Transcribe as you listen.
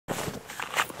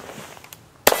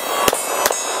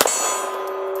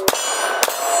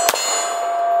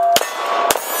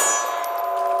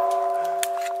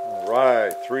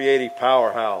380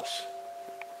 powerhouse.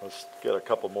 Let's get a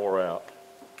couple more out.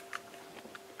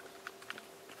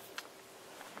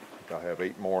 I have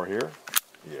 8 more here.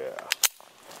 Yeah.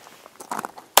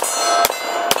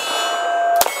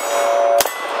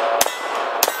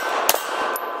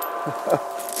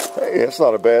 Hey, that's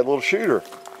not a bad little shooter.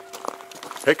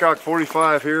 Hickok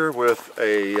 45 here with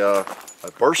a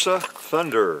Bersa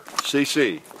Thunder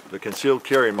CC, the concealed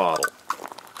carry model.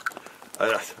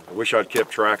 I wish I'd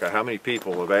kept track of how many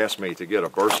people have asked me to get a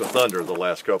Bersa Thunder the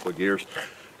last couple of years,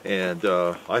 and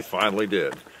I finally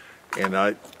did.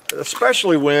 And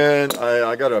especially when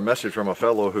I got a message from a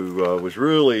fellow who was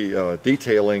really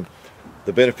detailing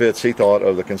the benefits he thought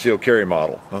of the concealed carry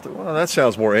model. I thought, well, that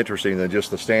sounds more interesting than just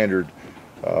the standard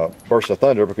Bersa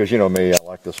Thunder, because you know me, I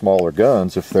like the smaller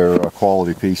guns if they're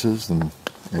quality pieces, and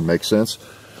it makes sense.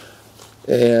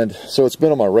 And so it's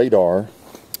been on my radar,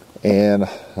 and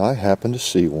I happened to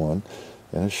see one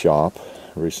in a shop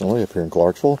recently up here in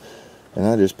Clarksville, and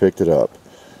I just picked it up.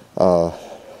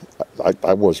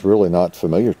 I was really not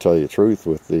familiar, to tell you the truth,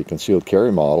 with the concealed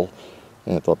carry model,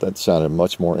 and I thought that sounded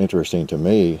much more interesting to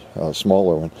me, a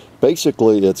smaller one.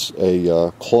 Basically, it's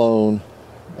a clone,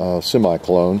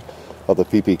 semi-clone of the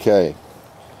PPK,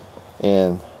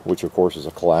 and which of course is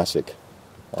a classic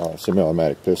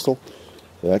semi-automatic pistol.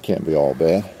 So that can't be all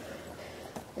bad.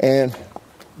 And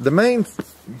the main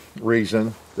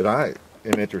reason that I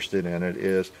am interested in it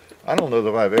is, I don't know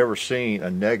that I've ever seen a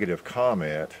negative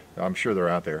comment, I'm sure they're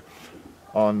out there,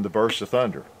 on the Bersa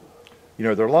Thunder. You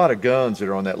know, there are a lot of guns that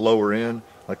are on that lower end.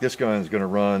 Like this gun is going to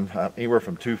run anywhere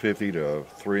from $250 to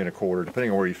 $325,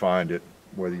 depending on where you find it,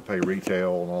 whether you pay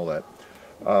retail and all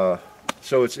that.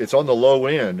 So it's on the low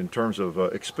end in terms of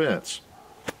expense.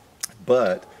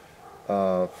 But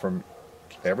from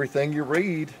everything you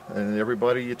read and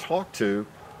everybody you talk to,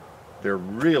 they're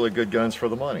really good guns for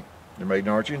the money. They're made in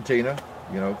Argentina,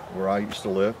 you know, where I used to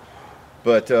live.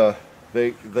 But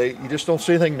you just don't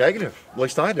see anything negative. At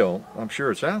least I don't. I'm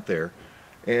sure it's out there.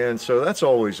 And so that's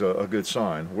always a good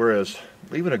sign. Whereas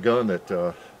even a gun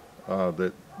that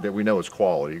we know is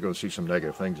quality, you're going to see some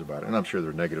negative things about it. And I'm sure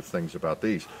there are negative things about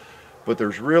these. But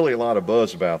there's really a lot of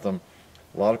buzz about them.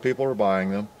 A lot of people are buying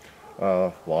them.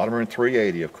 A lot of them are in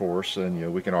 380, of course, and you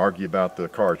know, we can argue about the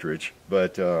cartridge,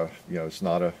 but you know, it's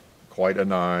not quite a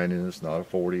 9, and it's not a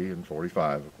 40 and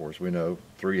 45. Of course, we know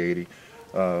 380.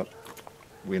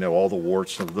 We know all the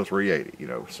warts of the 380. You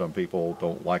know, some people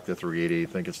don't like the 380,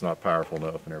 think it's not powerful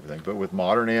enough and everything. But with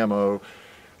modern ammo,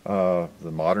 the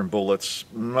modern bullets,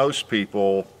 most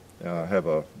people have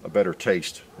a better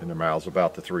taste in their mouths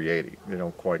about the 380. They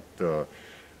don't quite, you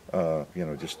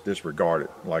know, just disregard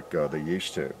it like they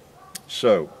used to.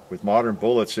 So with modern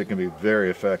bullets, it can be very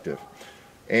effective.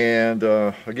 And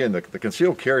again, the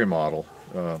concealed carry model,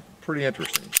 pretty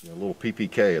interesting. You know, a little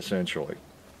PPK essentially.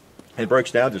 It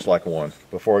breaks down just like one.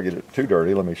 Before I get it too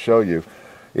dirty, let me show you.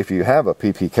 If you have a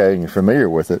PPK and you're familiar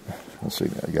with it, let's see,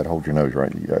 you got to hold your nose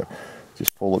right. You go,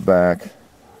 just pull it back,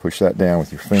 push that down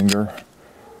with your finger,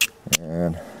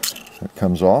 and it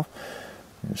comes off.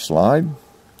 You slide,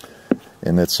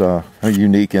 and it's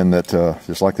unique in that,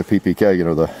 just like the PPK, you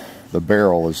know, the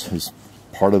barrel is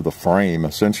part of the frame.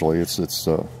 Essentially, it's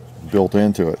built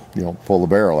into it. You don't pull the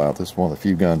barrel out. This is one of the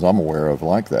few guns I'm aware of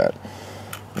like that.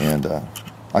 And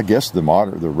I guess the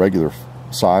regular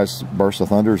size Bersa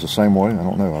Thunder is the same way. I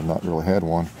don't know. I've not really had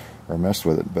one or messed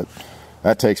with it, but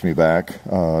that takes me back.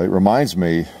 It reminds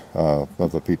me of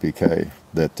the PPK.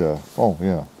 That oh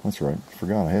yeah, that's right.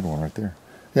 Forgot I had one right there.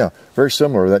 Yeah, very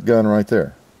similar to that gun right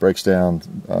there. Breaks down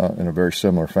in a very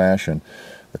similar fashion.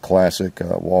 The classic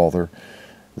Walther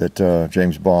that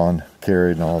James Bond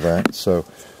carried and all that. So,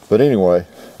 but anyway,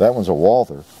 that one's a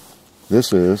Walther.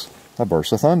 This is a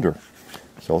Bersa Thunder.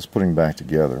 So let's put them back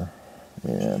together,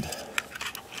 and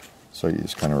so you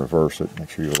just kind of reverse it. Make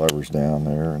sure your lever's down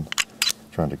there, and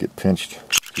trying to get pinched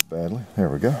too badly. There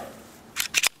we go.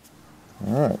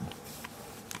 All right.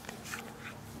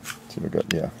 So we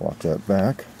got, yeah, lock that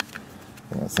back.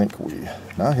 And I think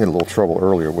I had a little trouble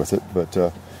earlier with it, but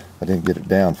I didn't get it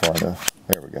down far enough.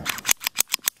 There we go.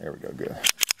 There we go, good.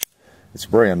 It's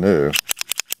brand new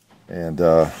and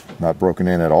not broken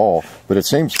in at all, but it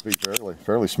seems to be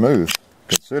fairly smooth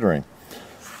considering.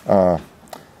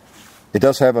 It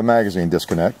does have a magazine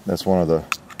disconnect. That's one of the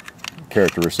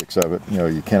characteristics of it. You know,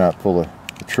 you cannot pull the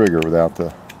trigger without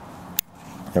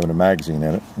having a magazine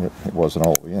in it. It wasn't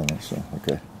all the way in there, so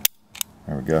okay.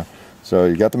 There we go. So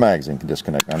you got the magazine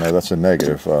disconnect. I know that's a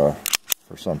negative for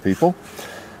some people.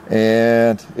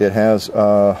 And it has,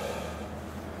 well,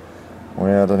 it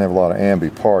doesn't have a lot of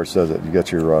ambi parts, does it? You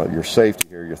got your safety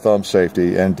here, your thumb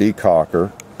safety, and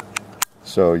decocker.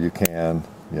 So you can,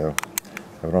 you know,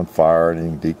 Have it on fire, and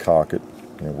you can decock it,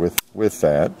 you know, with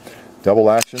that.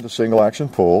 Double action to single action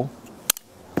pull.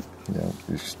 You know,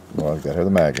 well, you got to have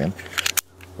the mag in.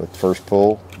 But first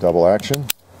pull, double action.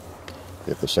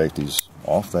 If the safety's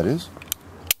off, that is.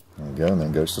 There you go, and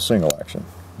then goes to single action.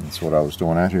 That's what I was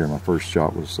doing out here. My first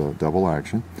shot was double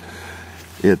action.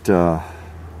 It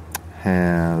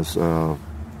has a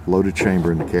loaded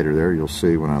chamber indicator there. You'll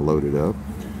see when I load it up.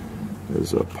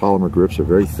 Those polymer grips are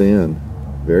very thin,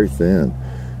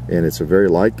 and it's a very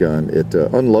light gun. It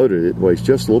unloaded, it weighs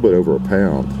just a little bit over a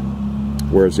pound,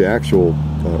 whereas the actual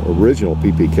original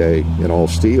PPK in all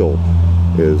steel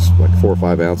is like 4 or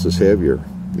 5 ounces heavier.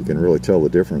 You can really tell the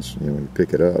difference, you know, when you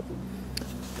pick it up.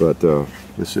 But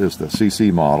this is the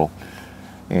CC model,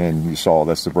 and you saw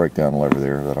that's the breakdown lever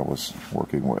there that I was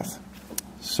working with.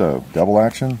 So double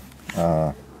action.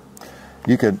 I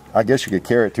guess you could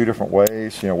carry it 2 different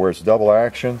ways, you know, where it's double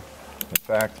action. In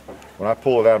fact, when I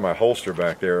pulled it out of my holster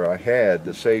back there, I had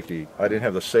the safety. I didn't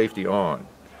have the safety on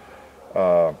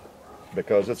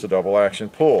because it's a double action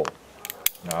pull.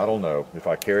 Now, I don't know if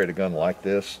I carried a gun like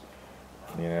this,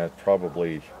 yeah, I'd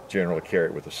probably generally carry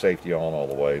it with the safety on all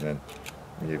the way. And then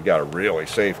you've got a really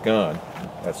safe gun.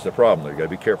 That's the problem. You got to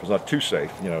be careful; it's not too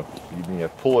safe. You know, you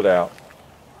have to pull it out,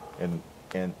 and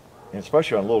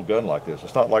especially on a little gun like this,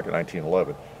 it's not like a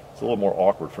 1911. It's a little more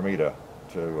awkward for me to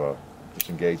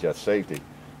disengage that safety.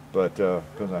 But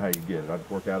depends on how you get it. I'd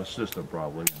work out a system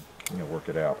probably, and, you know, work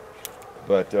it out.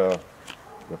 But a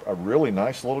really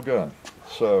nice little gun.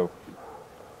 So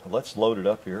let's load it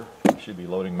up here. We should be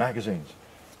loading magazines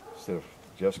instead of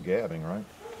just gabbing, right?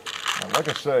 Like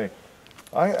I say,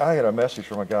 I had a message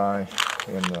from a guy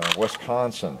in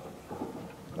Wisconsin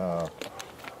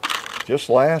just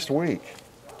last week.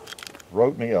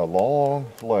 Wrote me a long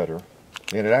letter,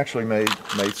 and it actually made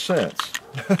sense.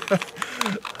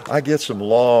 I get some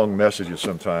long messages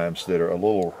sometimes that are a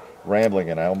little rambling,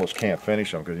 and I almost can't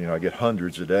finish them because, you know, I get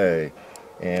hundreds a day,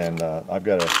 and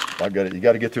you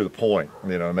got to get to the point,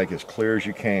 you know, make it as clear as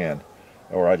you can,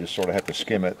 or I just sort of have to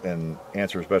skim it and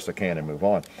answer as best I can and move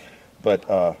on.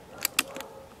 But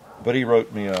he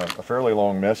wrote me a fairly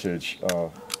long message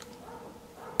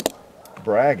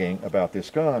bragging about this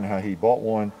gun, how he bought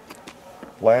one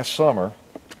last summer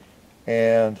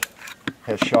and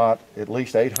has shot at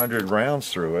least 800 rounds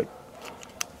through it,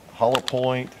 hollow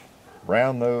point,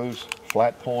 round nose,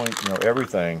 flat point, you know,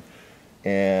 everything,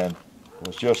 and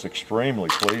was just extremely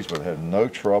pleased with it. Had no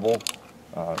trouble,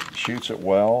 shoots it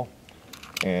well,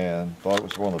 and thought it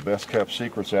was one of the best kept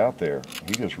secrets out there.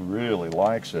 He just really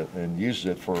likes it and uses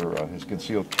it for his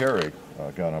concealed carry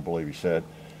gun, I believe he said.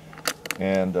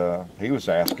 And he was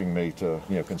asking me to,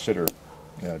 you know, consider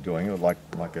doing it, like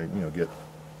a, you know, get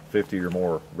 50 or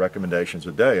more recommendations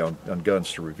a day on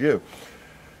guns to review.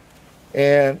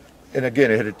 And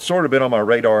again, it had sort of been on my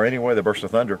radar anyway, the Bersa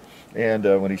Thunder. And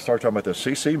when he started talking about the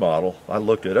CC model, I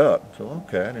looked it up. So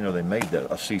okay, I didn't know they made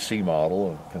a CC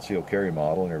model, a concealed carry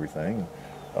model, and everything.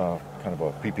 Kind of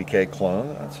a PPK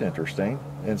clone. That's interesting.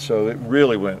 And so it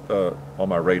really went on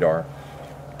my radar.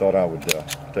 Thought I would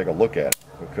take a look at it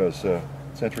because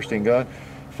it's an interesting gun.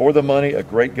 For the money, a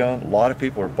great gun. A lot of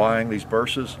people are buying these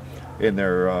Bersas, and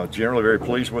they're generally very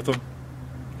pleased with them.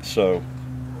 So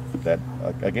that,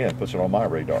 again, puts it on my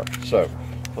radar. So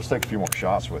let's take a few more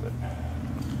shots with it.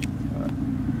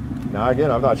 Now, again,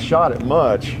 I've not shot it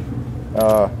much,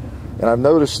 and I've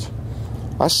noticed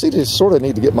I seem to sort of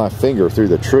need to get my finger through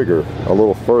the trigger a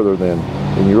little further than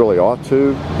you really ought to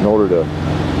in order to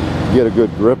get a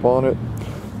good grip on it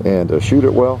and shoot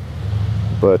it well.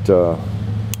 But so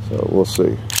we'll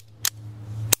see.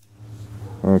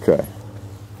 Okay,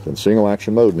 it's in single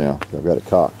action mode now. I've got it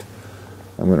cocked.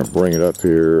 I'm going to bring it up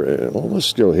here. And, well,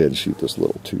 let's go ahead and shoot this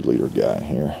little 2-liter guy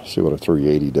here. See what a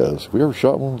 380 does. Have we ever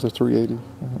shot one with a 380? I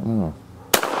don't know.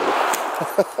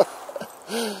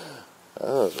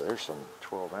 Oh, there's some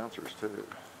 12 ounces too. Ooh,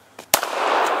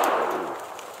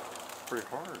 pretty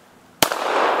hard.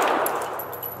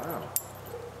 Wow.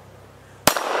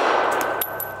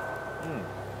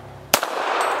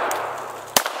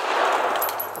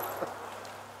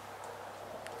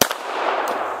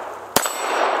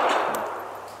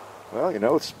 Well, you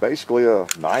know, it's basically a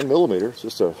 9mm. It's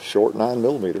just a short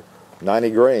 9mm,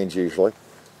 90 grains usually.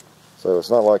 So it's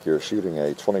not like you're shooting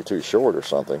a 22 short or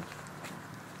something.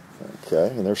 Okay,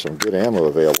 and there's some good ammo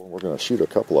available. We're going to shoot a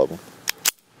couple of them.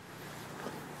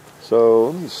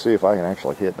 So let me see if I can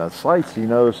actually hit. Now, the sights, you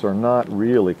notice, are not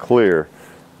really clear.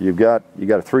 You got a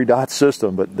 3-dot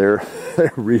system, but they're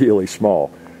really small.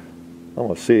 I'm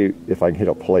going to see if I can hit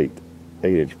a plate,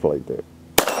 8-inch plate there.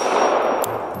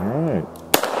 All right. .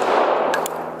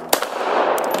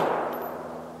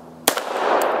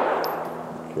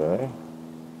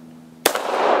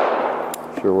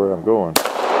 sure where I'm going.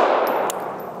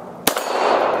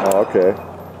 Oh, okay.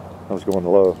 I was going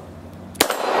low.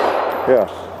 Yeah,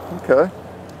 okay.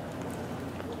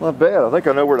 Not bad. I think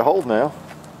I know where to hold now.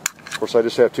 Of course, I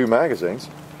just have 2 magazines,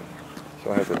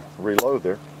 so I have to reload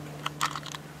there.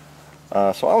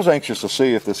 So I was anxious to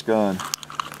see if this gun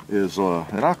is,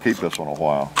 and I'll keep this one a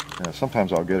while.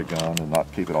 Sometimes I'll get a gun and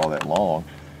not keep it all that long.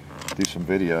 Do some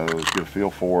videos, get a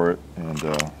feel for it, and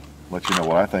let you know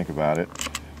what I think about it.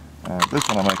 This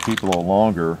one I might keep a little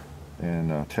longer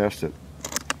and test it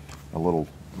a little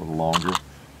longer.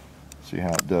 See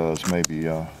how it does, maybe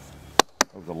over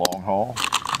the long haul.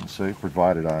 Let's see,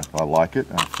 provided I like it.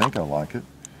 I think I like it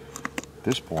at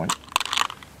this point.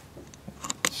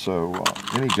 So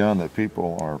any gun that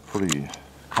people are pretty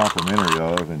complimentary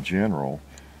of in general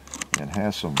and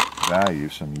has some value,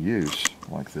 some use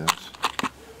like this,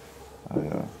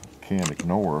 I can't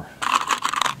ignore.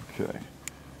 Okay.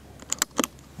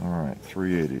 Alright,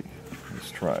 380. Let's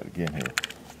try it again here.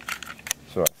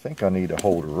 So I think I need to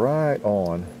hold right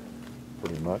on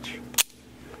pretty much.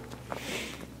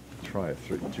 Try a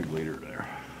 32 liter there.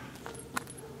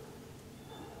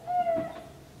 Well,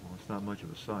 it's not much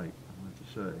of a sight, I have to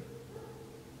say.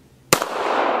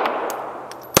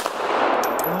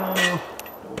 Oh,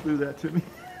 don't do that to me.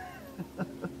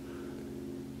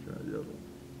 Try the other one.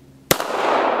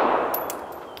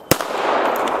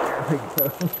 There we go.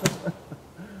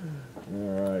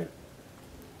 Alright.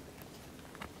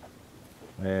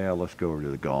 Yeah, let's go over to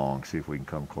the gong, see if we can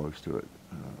come close to it.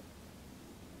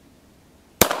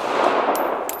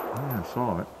 Yeah, I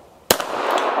saw it.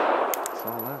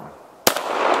 Saw that one.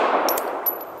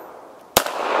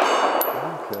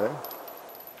 Okay.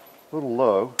 A little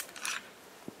low.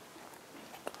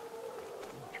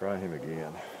 Try him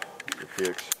again for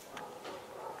kicks.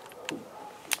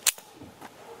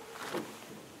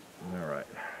 Alright.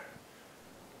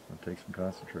 I'll take some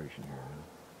concentration here now.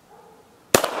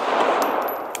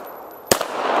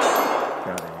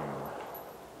 Got him.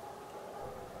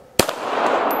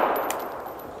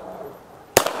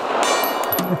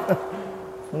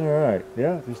 Alright,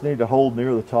 yeah, just need to hold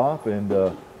near the top and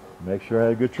make sure I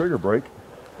had a good trigger break.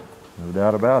 No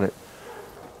doubt about it.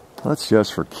 Let's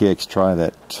just for kicks try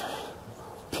that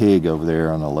pig over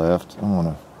there on the left. I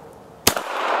want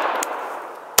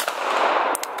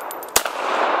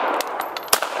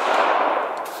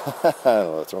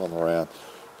to throw them around.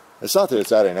 It's not that it's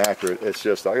that inaccurate, it's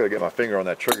just I got to get my finger on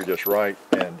that trigger just right,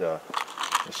 and the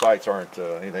sights aren't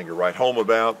anything to write home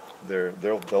about.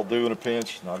 They'll do in a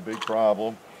pinch, not a big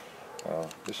problem.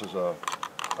 This is a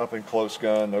up and close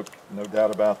gun, no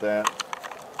doubt about that.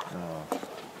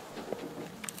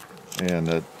 And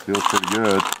it feels pretty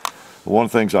good. One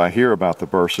of the things I hear about the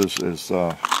Bersas is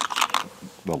the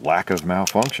lack of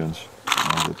malfunctions,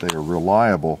 that they are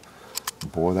reliable.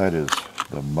 Boy, that is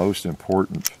the most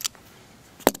important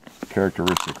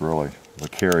characteristic, really, of a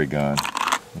carry gun,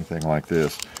 anything like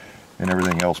this. And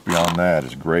everything else beyond that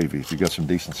is gravy. If you got some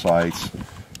decent sights,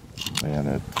 and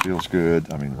it feels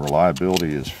good. I mean,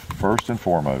 reliability is first and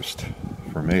foremost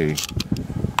for me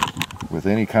with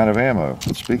any kind of ammo.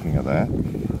 And speaking of that,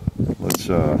 let's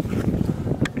go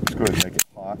ahead and make it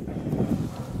hot.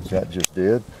 That just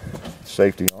did.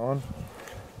 Safety on.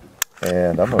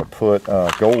 And I'm going to put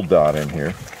gold dot in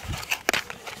here.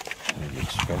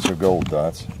 Expensive gold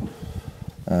dots.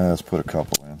 Let's put a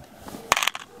couple in.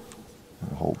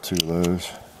 I'll hold 2 of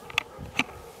those.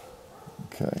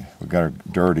 Okay, we got her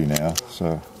dirty now,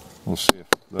 so we'll see if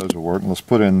those will work. And let's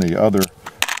put in the other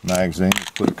magazine.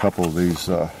 Let's put a couple of these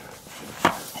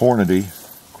Hornady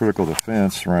critical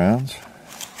defense rounds.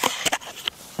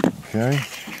 Okay.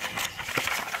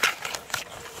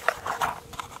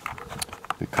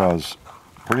 Because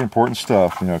pretty important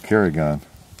stuff, you know, carry gun.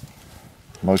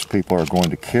 Most people are going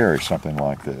to carry something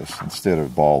like this instead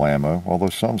of ball ammo, although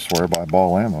some swear by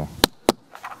ball ammo.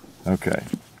 Okay,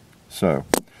 so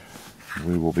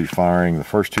we will be firing the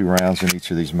first 2 rounds in each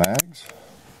of these mags.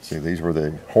 See, these were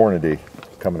the Hornady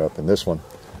coming up in this one.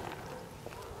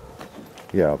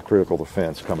 Yeah, critical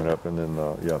defense coming up, and then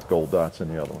yeah, gold dots in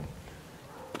the other one.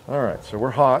 All right, so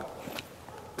we're hot.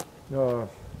 So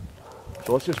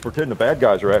let's just pretend the bad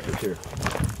guys are after us here.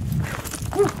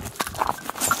 Woo.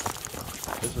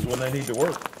 This is when they need to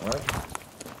work, all right?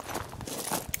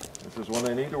 This is when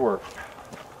they need to work.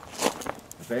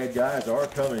 The bad guys are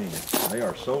coming. They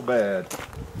are so bad.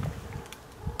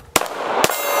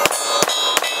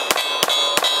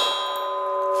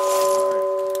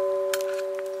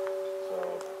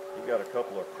 So we got a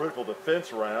couple of critical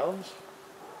defense rounds,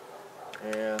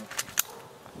 and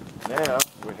now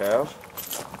we have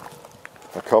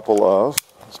a couple of,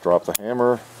 let's drop the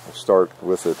hammer, we'll start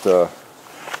with it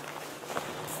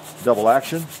double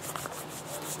action.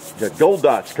 Got gold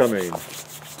dots coming.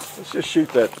 Let's just shoot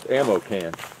that ammo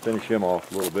can. Finish him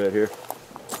off a little bit here.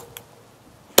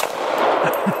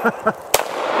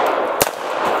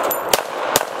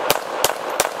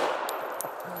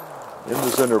 In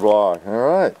the cinder block. All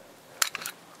right.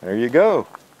 There you go.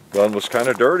 Gun was kind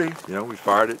of dirty. You know, we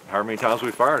fired it. However many times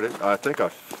we fired it. I think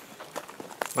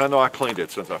I know I cleaned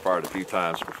it since I fired a few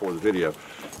times before the video.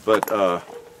 But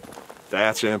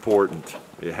that's important.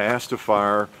 It has to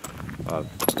fire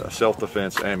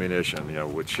self-defense ammunition, you know,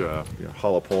 which you know,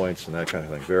 hollow points and that kind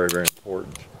of thing. Very, very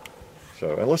important.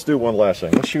 So, and let's do one last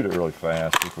thing. Let's shoot it really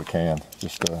fast if we can.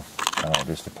 Just, I don't know,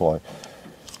 just to play.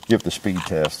 Give it the speed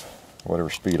test. Whatever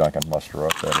speed I can muster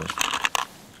up, that is.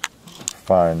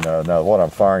 Fine. Now, what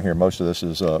I'm firing here, most of this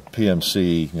is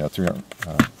PMC, you know,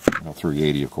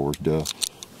 380, of course, duh.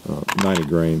 90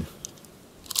 grain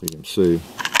PMC.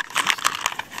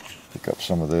 Pick up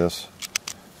some of this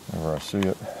whenever I see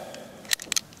it.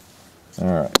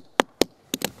 Alright.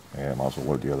 Yeah, might as well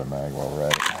load the other mag while we're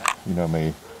at it. You know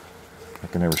me, I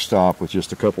can never stop with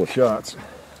just a couple of shots.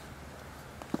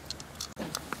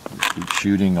 Just keep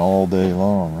shooting all day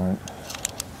long, right?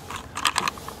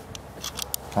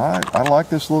 I like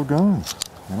this little gun.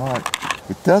 You know,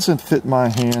 it doesn't fit my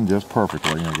hand just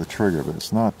perfectly, you know, the trigger, but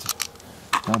it's not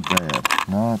bad.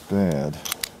 Not bad.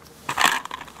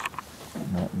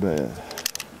 Not bad.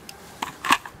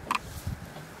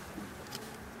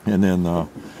 And then,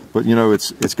 but you know,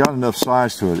 it's got enough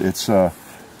size to it. It's the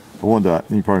one that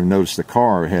you probably noticed the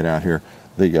car I had out here,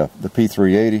 the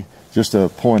P380. Just to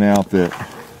point out that,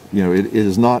 you know, it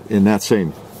is not in that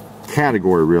same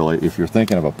category really. If you're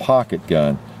thinking of a pocket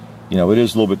gun, you know, it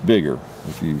is a little bit bigger.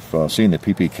 If you've seen the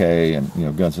PPK and, you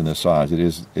know, guns in this size,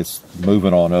 it's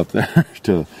moving on up there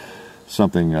to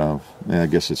something. I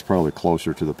guess it's probably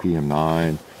closer to the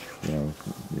PM9. You know,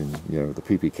 and, you know, the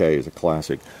PPK is a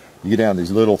classic. You get down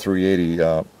these little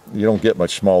 380, you don't get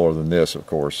much smaller than this, of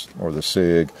course, or the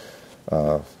SIG,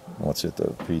 what's it, the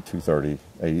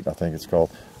P238, I think it's called.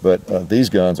 But these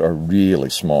guns are really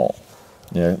small.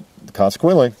 Yeah,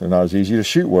 consequently, they're not as easy to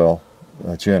shoot well,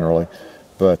 generally,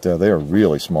 but they are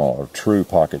really small, a true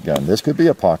pocket gun. This could be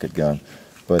a pocket gun,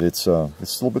 but it's a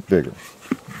little bit bigger,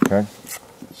 okay?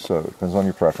 So it depends on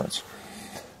your preference.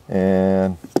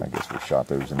 And I guess we shot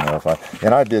those enough.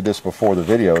 And I did this before the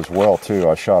video as well too.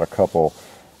 I shot a couple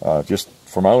just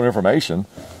for my own information,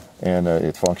 and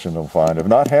it functioned on fine. I've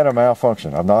not had a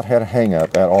malfunction. I've not had a hang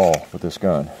up at all with this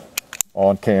gun,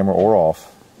 on camera or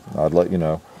off. I'd let you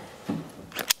know.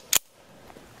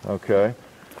 Okay,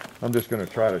 I'm just going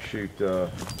to try to shoot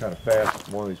kind of fast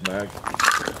one of these mags.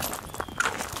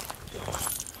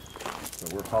 So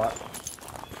we're hot.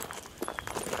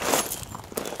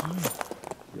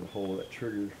 Get a hold of that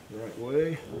trigger the right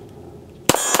way.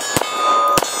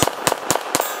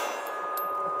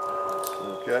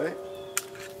 Okay.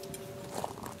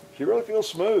 She really feels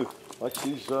smooth, like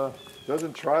she's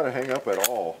doesn't try to hang up at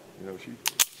all. You know, she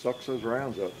sucks those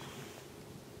rounds up.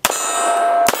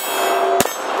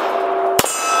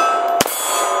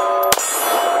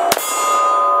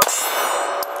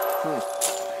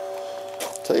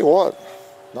 Tell you what,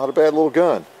 not a bad little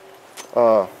gun.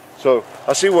 So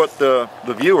I see what the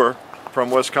viewer from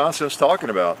Wisconsin is talking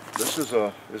about. This is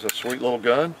a sweet little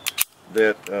gun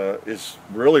that is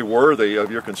really worthy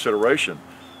of your consideration.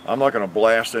 I'm not going to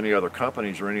blast any other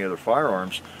companies or any other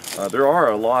firearms. There are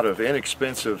a lot of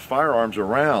inexpensive firearms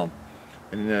around,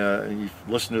 and you've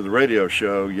listened to the radio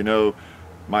show, you know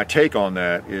my take on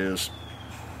that is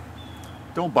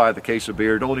don't buy the case of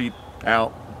beer, don't eat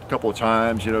out a couple of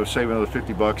times, you know, save another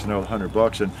 50 bucks, another 100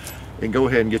 bucks, and go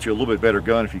ahead and get you a little bit better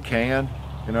gun if you can,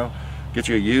 you know. Get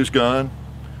you a used gun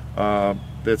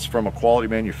that's from a quality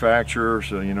manufacturer,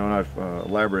 so, you know, and I've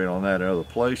elaborated on that in other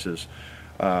places.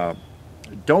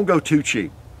 Don't go too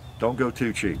cheap. Don't go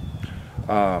too cheap.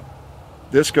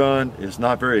 This gun is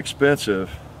not very expensive,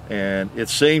 and it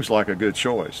seems like a good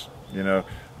choice. You know,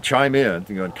 chime in,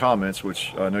 you know, in comments,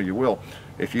 which I know you will.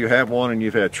 If you have one and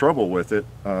you've had trouble with it,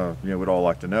 you know, we'd all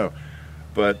like to know.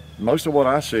 But most of what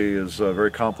I see is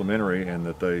very complimentary, and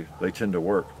that they tend to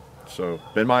work. So,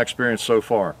 been my experience so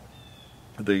far.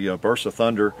 The Bersa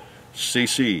Thunder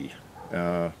CC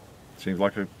seems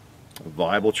like a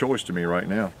viable choice to me right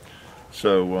now.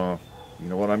 So, you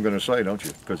know what I'm going to say, don't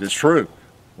you? Because it's true.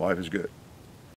 Life is good.